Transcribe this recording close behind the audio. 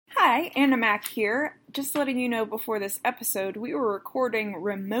Hi, Anna Mac here. Just letting you know before this episode, we were recording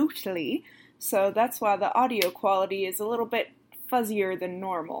remotely, so that's why the audio quality is a little bit fuzzier than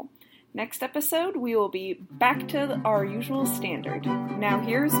normal. Next episode, we will be back to our usual standard. Now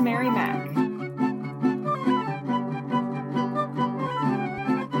here's Mary Mac.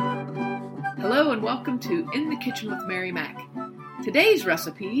 Hello and welcome to In the Kitchen with Mary Mac. Today's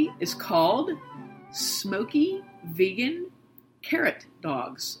recipe is called Smoky Vegan Carrot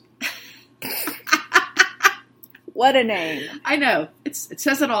Dogs. What a name. I know. It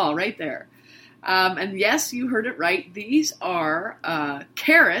says it all right there. And yes, you heard it right. These are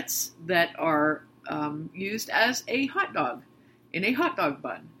carrots that are used as a hot dog in a hot dog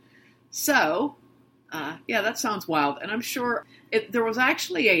bun. So, yeah, that sounds wild. And I'm sure there was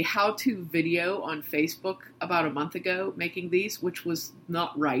actually a how-to video on Facebook about a month ago making these, which was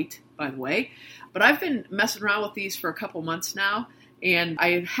not right, by the way. But I've been messing around with these for a couple months now. And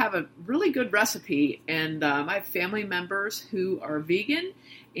I have a really good recipe, and I have family members who are vegan,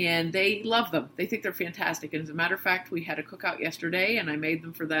 and they love them. They think they're fantastic. And as a matter of fact, we had a cookout yesterday, and I made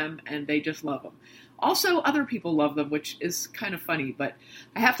them for them, and they just love them. Also, other people love them, which is kind of funny. But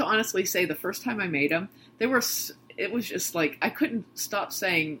I have to honestly say, the first time I made them, it was just like, I couldn't stop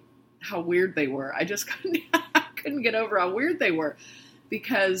saying how weird they were. I just couldn't get over how weird they were,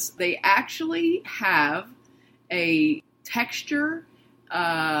 because they actually have a texture,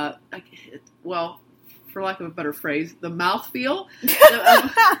 well, for lack of a better phrase, the mouthfeel.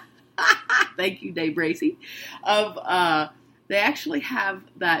 Thank you, Dave Bracey. They actually have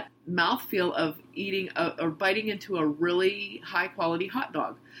that mouthfeel of eating or biting into a really high quality hot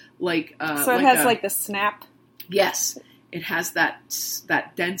dog. So it has the snap. Yes, it has that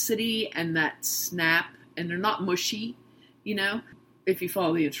density and that snap, and they're not mushy, you know. If you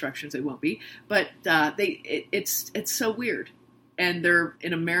follow the instructions, they won't be. But it's so weird. And they're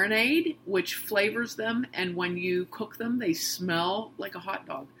in a marinade, which flavors them. And when you cook them, they smell like a hot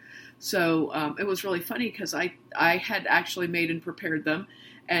dog. So it was really funny because I had actually made and prepared them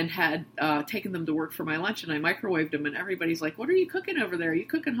and had taken them to work for my lunch. And I microwaved them. And everybody's like, what are you cooking over there? Are you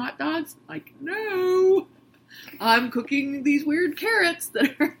cooking hot dogs? I'm like, no, I'm cooking these weird carrots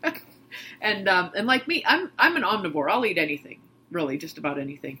that are... and like me, I'm an omnivore. I'll eat anything. Really, just about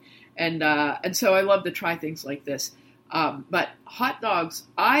anything. And so I love to try things like this. But hot dogs,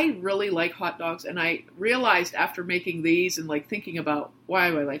 I really like hot dogs, and I realized after making these and like thinking about why I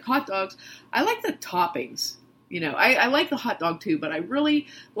like hot dogs, I like the toppings. You know, I like the hot dog too, but I really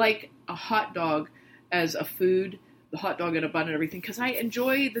like a hot dog as a food, the hot dog in a bun and everything, because I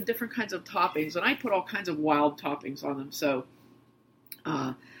enjoy the different kinds of toppings, and I put all kinds of wild toppings on them. So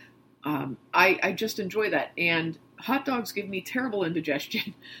I just enjoy that. And hot dogs give me terrible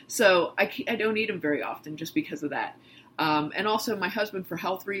indigestion, so I don't eat them very often just because of that. And also my husband, for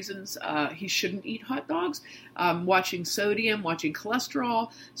health reasons, he shouldn't eat hot dogs, watching sodium, watching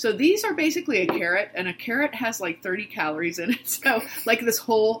cholesterol. So these are basically a carrot, and a carrot has like 30 calories in it. So like this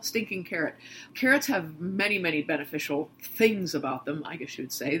whole stinking carrot. Carrots have many, many beneficial things about them, I guess you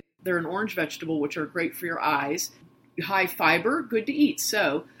would say. They're an orange vegetable, which are great for your eyes. High fiber, good to eat.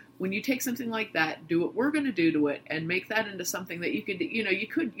 So when you take something like that, do what we're going to do to it, and make that into something that you could,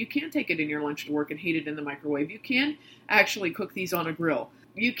 you can take it in your lunch to work and heat it in the microwave. You can actually cook these on a grill.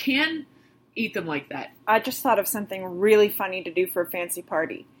 You can eat them like that. I just thought of something really funny to do for a fancy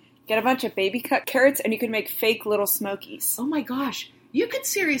party. Get a bunch of baby cut carrots, and you could make fake little Smokies. Oh my gosh, you could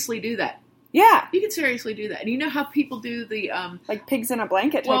seriously do that. Yeah. You can seriously do that. And you know how people do the... like pigs in a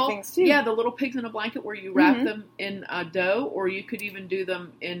blanket type things, too. Yeah, the little pigs in a blanket where you wrap them in dough, or you could even do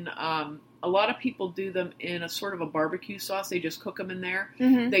them in... a lot of people do them in a sort of a barbecue sauce. They just cook them in there.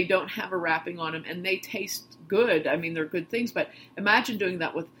 Mm-hmm. They don't have a wrapping on them, and they taste good. I mean, they're good things, but imagine doing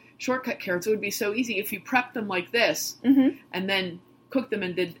that with shortcut carrots. It would be so easy if you prep them like this, and then cook them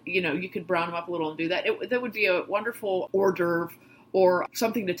and you could brown them up a little and do that. That would be a wonderful hors d'oeuvre, or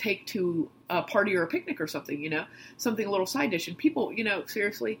something to take to a party or a picnic or something, something, a little side dish. And people,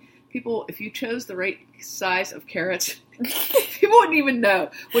 seriously, if you chose the right size of carrots, people wouldn't even know,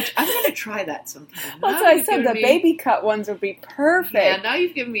 which I'm going to try that sometime. That's what I said, the baby cut ones would be perfect. Yeah, now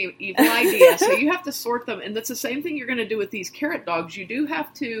you've given me an evil idea. So you have to sort them, and that's the same thing you're going to do with these carrot dogs. You do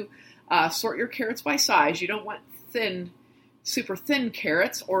have to sort your carrots by size. You don't want super thin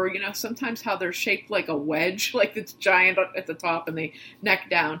carrots, or sometimes how they're shaped like a wedge, like it's giant at the top and they neck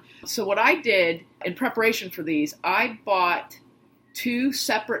down. So what I did in preparation for these, I bought 2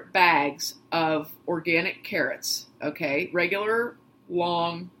 separate bags of organic carrots, okay, regular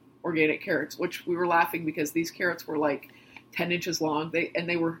long organic carrots, which we were laughing because these carrots were like 10 inches long,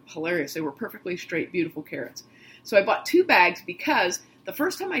 they were hilarious. They were perfectly straight, beautiful carrots. So I bought 2 bags because the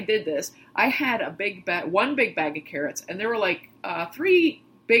first time I did this, I had one big bag of carrots, and there were like 3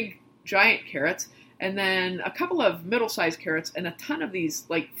 big giant carrots, and then a couple of middle-sized carrots, and a ton of these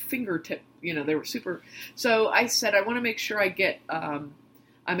like fingertip, they were super. So I said, I want to make sure I get, I'm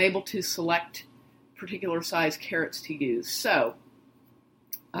able to select particular size carrots to use. So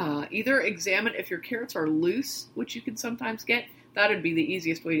either examine if your carrots are loose, which you can sometimes get. That would be the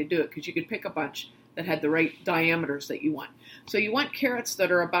easiest way to do it, because you could pick a bunch that had the right diameters that you want. So you want carrots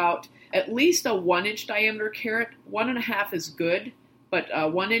that are about at least a 1-inch diameter carrot. 1.5 is good, but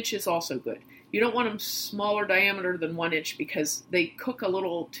 1 inch is also good. You don't want them smaller diameter than 1 inch because they cook a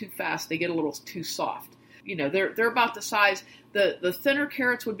little too fast. They get a little too soft. They're about the size. The thinner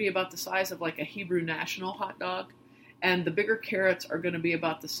carrots would be about the size of like a Hebrew National hot dog, and the bigger carrots are going to be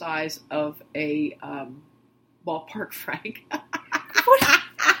about the size of a ballpark frank.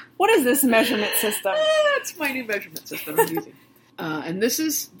 What is this measurement system? That's my new measurement system I'm using. And this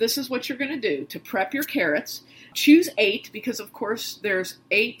is what you're going to do to prep your carrots. Choose 8 because, of course, there's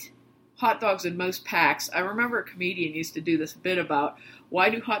 8 hot dogs in most packs. I remember a comedian used to do this bit about why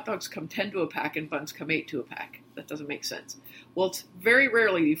do hot dogs come 10 to a pack and buns come 8 to a pack? That doesn't make sense. Well, it's very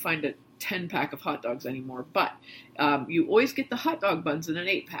rarely you find a 10 pack of hot dogs anymore, but you always get the hot dog buns in an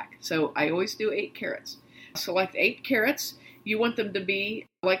 8 pack. So I always do 8 carrots. Select 8 carrots. You want them to be,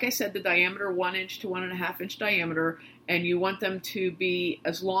 like I said, the diameter 1 inch to 1.5 inch diameter, and you want them to be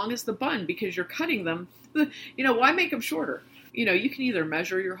as long as the bun because you're cutting them. Why make them shorter? You can either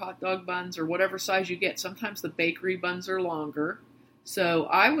measure your hot dog buns or whatever size you get. Sometimes the bakery buns are longer. So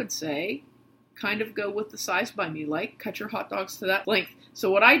I would say kind of go with the size bun you like. Cut your hot dogs to that length.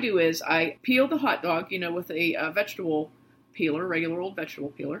 So what I do is I peel the hot dog, with a vegetable peeler, regular old vegetable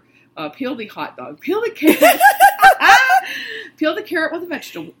peeler. Peel the hot dog. Peel the carrot. Peel the carrot with a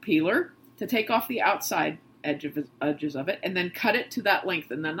vegetable peeler to take off the outside edges of it, and then cut it to that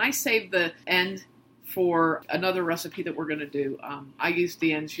length. And then I save the end for another recipe that we're going to do. I used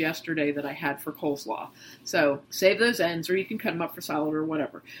the ends yesterday that I had for coleslaw. So save those ends, or you can cut them up for salad or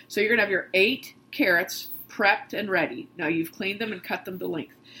whatever. So you're going to have your 8 carrots prepped and ready. Now you've cleaned them and cut them to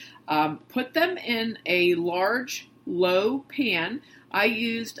length. Put them in a large, low pan. I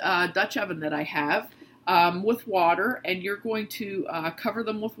used a Dutch oven that I have with water, and you're going to cover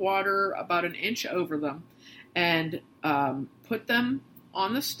them with water about 1 inch over them, and put them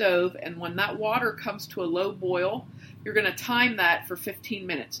on the stove. And when that water comes to a low boil, you're going to time that for 15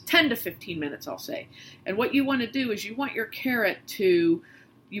 minutes, 10 to 15 minutes, I'll say. And what you want to do is you want your carrot to,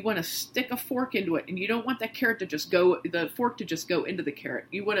 you want to stick a fork into it, and you don't want that carrot to just go, the fork to just go into the carrot.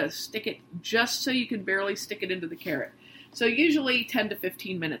 You want to stick it just so you can barely stick it into the carrot. So usually 10 to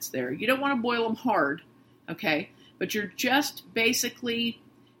 15 minutes there. You don't want to boil them hard, okay? But you're just basically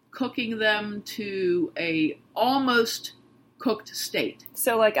cooking them to a almost cooked state.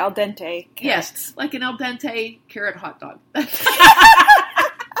 So like al dente carrots. Yes, like an al dente carrot hot dog.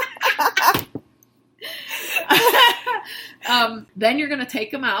 Then you're going to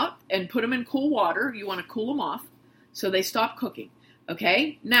take them out and put them in cool water. You want to cool them off so they stop cooking.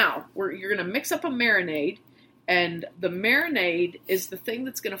 Okay? Now, you're going to mix up a marinade, and the marinade is the thing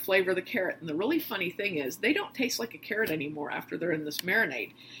that's going to flavor the carrot. And the really funny thing is they don't taste like a carrot anymore after they're in this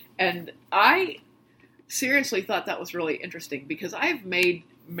marinade. And I seriously thought that was really interesting because I've made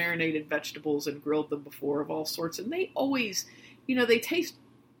marinated vegetables and grilled them before of all sorts, and they always, they taste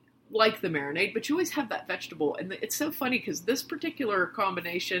like the marinade, but you always have that vegetable. And it's so funny because this particular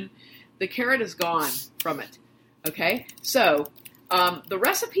combination, the carrot is gone from it. Okay, so the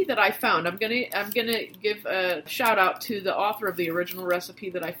recipe that I found, I'm gonna give a shout out to the author of the original recipe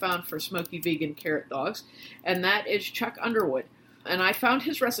that I found for smoky vegan carrot dogs, and that is Chuck Underwood. And I found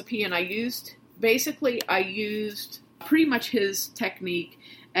his recipe, and I used pretty much his technique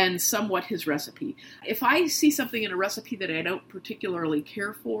and somewhat his recipe. If I see something in a recipe that I don't particularly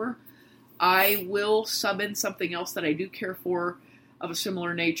care for, I will sub in something else that I do care for of a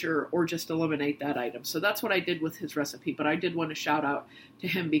similar nature, or just eliminate that item. So that's what I did with his recipe, but I did want to shout out to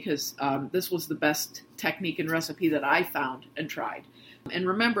him because this was the best technique and recipe that I found and tried. And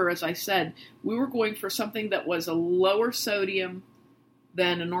remember, as I said, we were going for something that was a lower sodium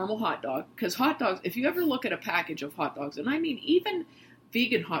than a normal hot dog, because hot dogs, if you ever look at a package of hot dogs, and I mean even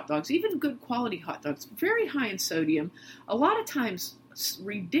vegan hot dogs, even good quality hot dogs, very high in sodium, a lot of times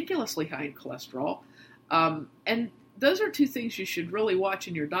ridiculously high in cholesterol, and those are two things you should really watch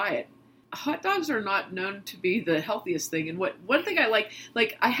in your diet. Hot dogs are not known to be the healthiest thing, and one thing I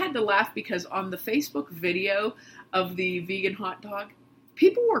like I had to laugh because on the Facebook video of the vegan hot dog,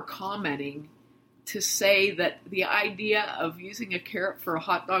 people were commenting to say that the idea of using a carrot for a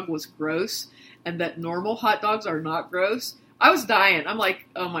hot dog was gross, and that normal hot dogs are not gross. I was dying. I'm like,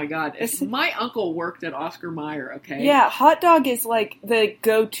 oh my God. It's- My uncle worked at Oscar Mayer, okay? Yeah, hot dog is like the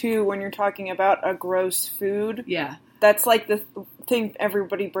go-to when you're talking about a gross food. Yeah. That's like the thing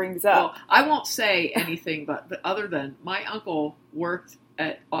everybody brings up. Well, I won't say anything, but other than my uncle worked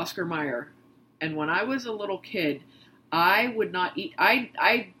at Oscar Mayer, and when I was a little kid, I would not eat.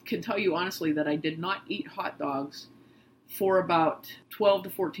 I can tell you honestly that I did not eat hot dogs for about 12 to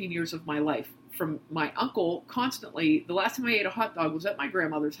 14 years of my life. From my uncle constantly, the last time I ate a hot dog was at my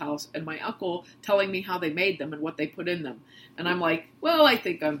grandmother's house, and my uncle telling me how they made them and what they put in them. And I'm like, well, I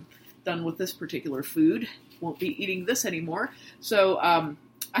think I'm done with this particular food. Won't be eating this anymore. So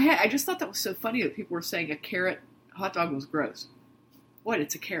I just thought that was so funny that people were saying a carrot hot dog was gross. What?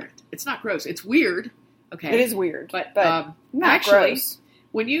 It's a carrot. It's not gross. It's weird. Okay. It is weird, but not actually, gross.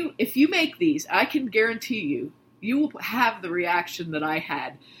 If you make these, I can guarantee you will have the reaction that I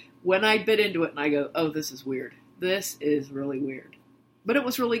had when I bit into it and I go, oh, this is weird. This is really weird. But it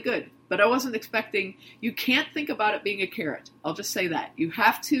was really good. But I wasn't expecting, you can't think about it being a carrot. I'll just say that. You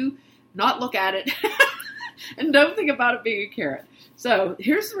have to not look at it and don't think about it being a carrot. So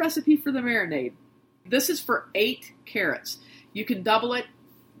here's the recipe for the marinade. This is for 8 carrots. You can double it,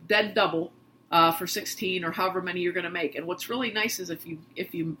 dead double, for 16 or however many you're going to make. And what's really nice is if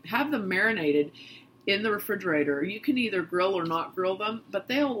you have them marinated in the refrigerator, you can either grill or not grill them, but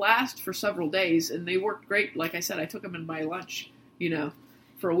they'll last for several days, and they work great. Like I said, I took them in my lunch,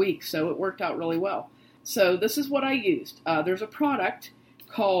 for a week, so it worked out really well. So this is what I used. There's a product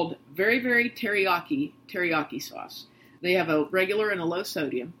called Very Very teriyaki sauce. They have a regular and a low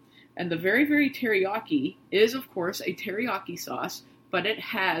sodium, and the Very Very teriyaki is, of course, a teriyaki sauce, but it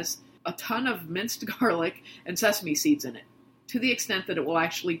has a ton of minced garlic and sesame seeds in it, to the extent that it will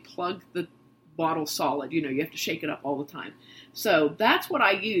actually plug the bottle solid. You have to shake it up all the time. So that's what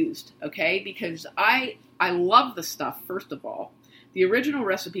I used, okay? Because I love the stuff, first of all. The original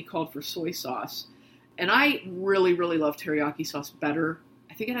recipe called for soy sauce, and I really, really love teriyaki sauce better.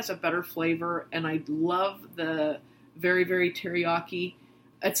 I think it has a better flavor, and I love the Very Very teriyaki.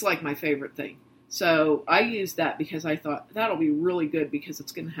 It's like my favorite thing. So I used that because I thought that'll be really good because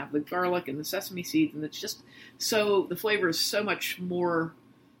it's going to have the garlic and the sesame seeds, and it's just so, the flavor is so much more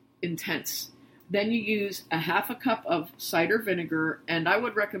intense. Then you use a half a cup of cider vinegar, and I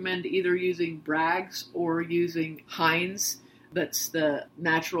would recommend either using Bragg's or using Heinz. That's the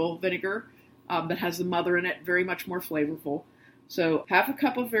natural vinegar that has the mother in it, very much more flavorful. So half a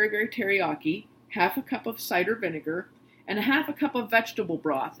cup of Very Very teriyaki, half a cup of cider vinegar, and a half a cup of vegetable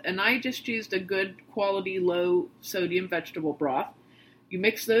broth. And I just used a good quality low sodium vegetable broth. You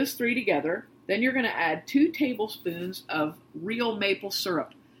mix those 3 together. Then you're going to add 2 tablespoons of real maple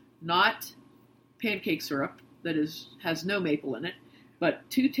syrup, not pancake syrup that has no maple in it, but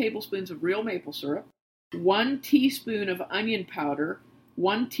 2 tablespoons of real maple syrup, 1 teaspoon of onion powder,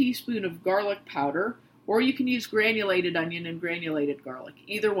 1 teaspoon of garlic powder, or you can use granulated onion and granulated garlic,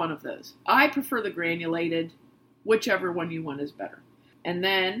 either one of those. I prefer the granulated, whichever one you want is better. And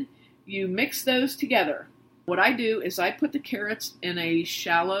then you mix those together. What I do is I put the carrots in a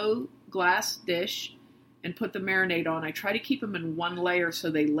shallow glass dish and put the marinade on. I try to keep them in one layer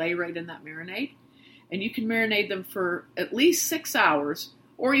so they lay right in that marinade. And you can marinate them for at least 6 hours,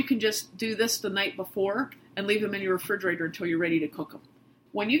 or you can just do this the night before and leave them in your refrigerator until you're ready to cook them.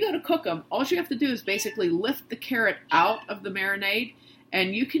 When you go to cook them, all you have to do is basically lift the carrot out of the marinade,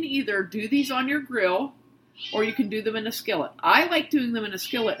 and you can either do these on your grill or you can do them in a skillet. I like doing them in a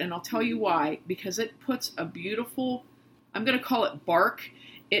skillet, and I'll tell you why. Because it puts a beautiful, I'm going to call it bark.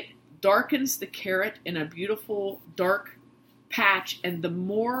 It darkens the carrot in a beautiful dark patch, and the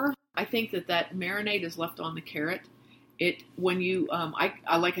more I think that marinade is left on the carrot, when you,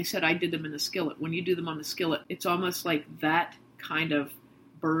 like I said, I did them in the skillet. When you do them on the skillet, it's almost like that kind of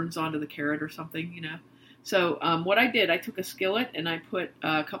burns onto the carrot or something, So what I did, I took a skillet and I put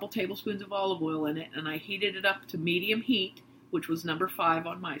a couple tablespoons of olive oil in it, and I heated it up to medium heat, which was number 5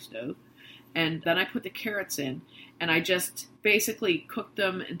 on my stove. And then I put the carrots in, and I just basically cooked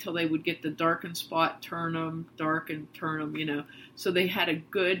them until they would get the darkened spot, turn them, darken, turn them, So they had a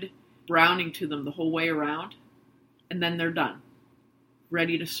good browning to them the whole way around, and then they're done,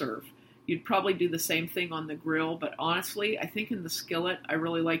 ready to serve. You'd probably do the same thing on the grill, but honestly, I think in the skillet, I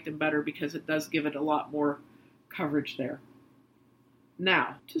really liked them better because it does give it a lot more coverage there.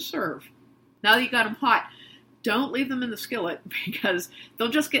 Now, to serve. Now that you got them hot, don't leave them in the skillet because they'll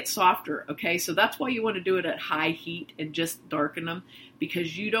just get softer, okay? So that's why you want to do it at high heat and just darken them,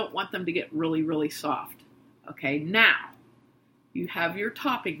 because you don't want them to get really, really soft, okay? Now, you have your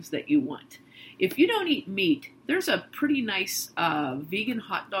toppings that you want. If you don't eat meat, there's a pretty nice vegan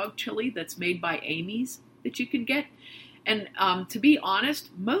hot dog chili that's made by Amy's that you can get. And to be honest,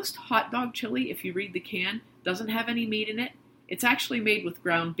 most hot dog chili, if you read the can, doesn't have any meat in it. It's actually made with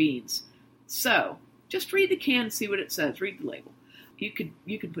ground beans. So just read the can and see what it says. Read the label. You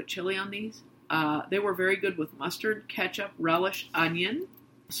can put chili on these. They were very good with mustard, ketchup, relish, onion.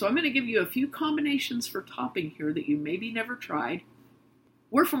 So I'm going to give you a few combinations for topping here that you maybe never tried.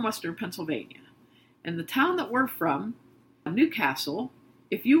 We're from Western Pennsylvania. And the town that we're from, Newcastle,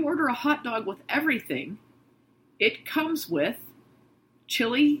 if you order a hot dog with everything, it comes with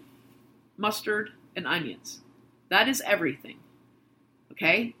chili, mustard, and onions. That is everything.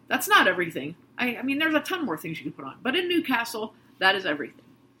 Okay? That's not everything. I mean, there's a ton more things you can put on. But in Newcastle, that is everything.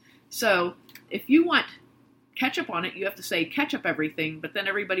 So if you want ketchup on it, you have to say ketchup everything, but then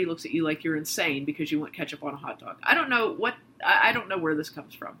everybody looks at you like you're insane because you want ketchup on a hot dog. I don't know where this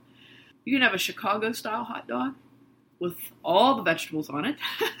comes from. You can have a Chicago-style hot dog with all the vegetables on it.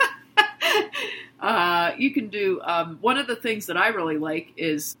 You can do, one of the things that I really like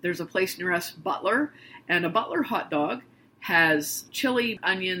is there's a place near us, Butler, and a Butler hot dog has chili,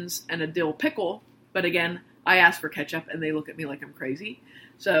 onions, and a dill pickle. But again, I ask for ketchup and they look at me like I'm crazy.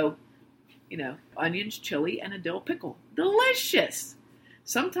 So, onions, chili, and a dill pickle. Delicious!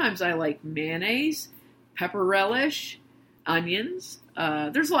 Sometimes I like mayonnaise, pepper relish, onions.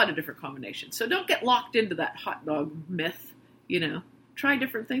 There's a lot of different combinations. So don't get locked into that hot dog myth, Try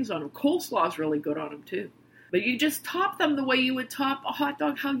different things on them. Coleslaw is really good on them too. But you just top them the way you would top a hot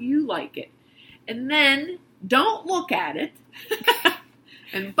dog, how you like it. And then don't look at it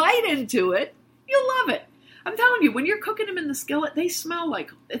and bite into it. You'll love it. I'm telling you, when you're cooking them in the skillet, it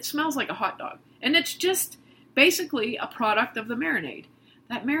smells like a hot dog. And it's just basically a product of the marinade.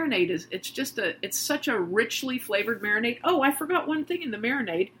 That marinade it's such a richly flavored marinade. Oh, I forgot one thing in the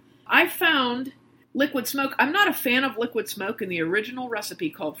marinade. I found liquid smoke. I'm not a fan of liquid smoke, and the original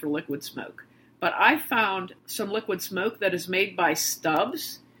recipe called for liquid smoke. But I found some liquid smoke that is made by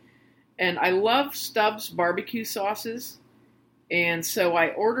Stubbs. And I love Stubbs barbecue sauces. And so I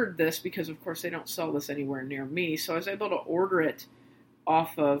ordered this because, of course, they don't sell this anywhere near me. So I was able to order it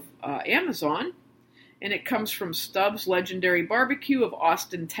off of Amazon. And it comes from Stubbs Legendary Barbecue of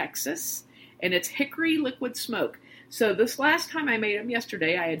Austin, Texas. And it's hickory liquid smoke. So this last time I made them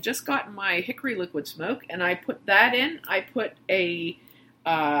yesterday, I had just gotten my hickory liquid smoke. And I put that in. I put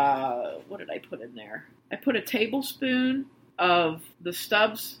what did I put in there? I put a tablespoon of the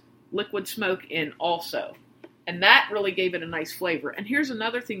Stubbs liquid smoke in also. And that really gave it a nice flavor. And here's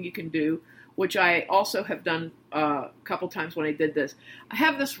another thing you can do, which I also have done a couple times when I did this. I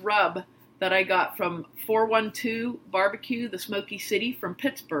have this rub that I got from 412 Barbecue, the Smoky City from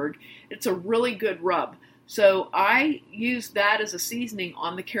Pittsburgh. It's a really good rub. So I used that as a seasoning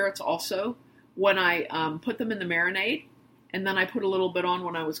on the carrots also when I put them in the marinade. And then I put a little bit on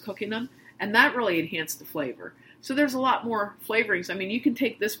when I was cooking them. And that really enhanced the flavor. So there's a lot more flavorings. I mean, you can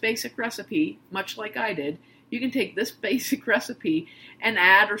take this basic recipe, much like I did. You can take this basic recipe and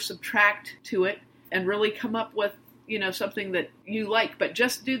add or subtract to it and really come up with, something that you like. But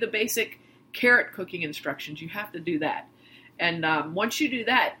just do the basic carrot cooking instructions. You have to do that. And once you do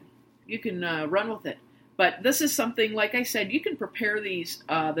that, you can run with it. But this is something, like I said, you can prepare these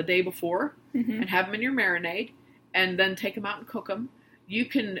the day before and have them in your marinade and then take them out and cook them. You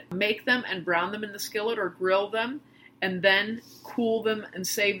can make them and brown them in the skillet or grill them and then cool them and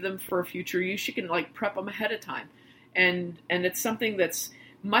save them for future use. You can prep them ahead of time. And it's something that's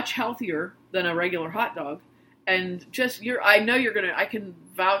much healthier than a regular hot dog. And I can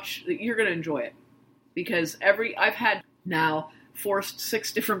vouch that you're going to enjoy it because I've had now forced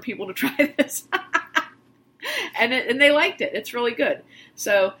 6 different people to try this and they liked it. It's really good.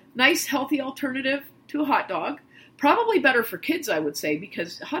 So nice, healthy alternative to a hot dog. Probably better for kids, I would say,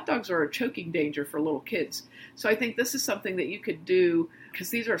 because hot dogs are a choking danger for little kids. So I think this is something that you could do because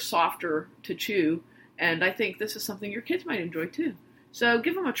these are softer to chew. And I think this is something your kids might enjoy too. So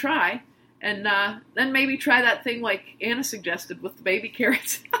give them a try. And then maybe try that thing like Anna suggested with the baby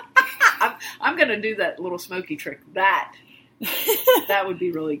carrots. I'm going to do that little smoky trick. That would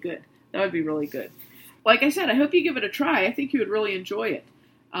be really good. That would be really good. Like I said, I hope you give it a try. I think you would really enjoy it.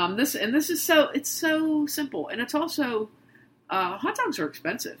 This is it's so simple, and it's also hot dogs are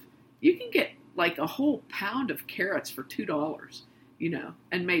expensive. You can get a whole pound of carrots for $2,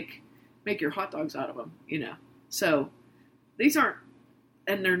 and make your hot dogs out of them, So these aren't,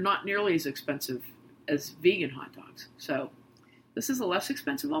 and they're not nearly as expensive as vegan hot dogs. So this is a less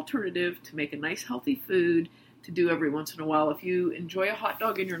expensive alternative to make a nice healthy food to do every once in a while. If you enjoy a hot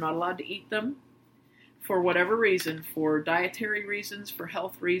dog and you're not allowed to eat them, for whatever reason, for dietary reasons, for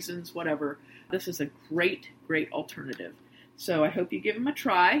health reasons, whatever, this is a great, great alternative. So I hope you give them a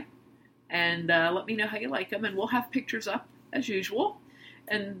try. and let me know how you like them. And we'll have pictures up as usual,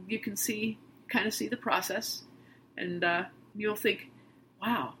 and you can kind of see the process, and you'll think,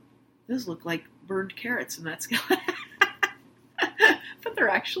 wow, those look like burned carrots in that skillet. But they're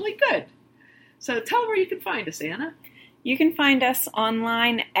actually good. So tell them where you can find us, Anna. You can find us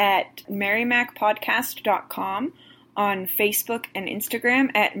online at marymacpodcast.com, on Facebook and Instagram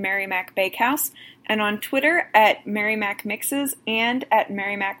at Marymac Bakehouse, and on Twitter at Marymac Mixes and at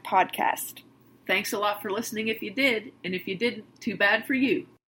Marymac Podcast. Thanks a lot for listening if you did, and if you didn't, too bad for you.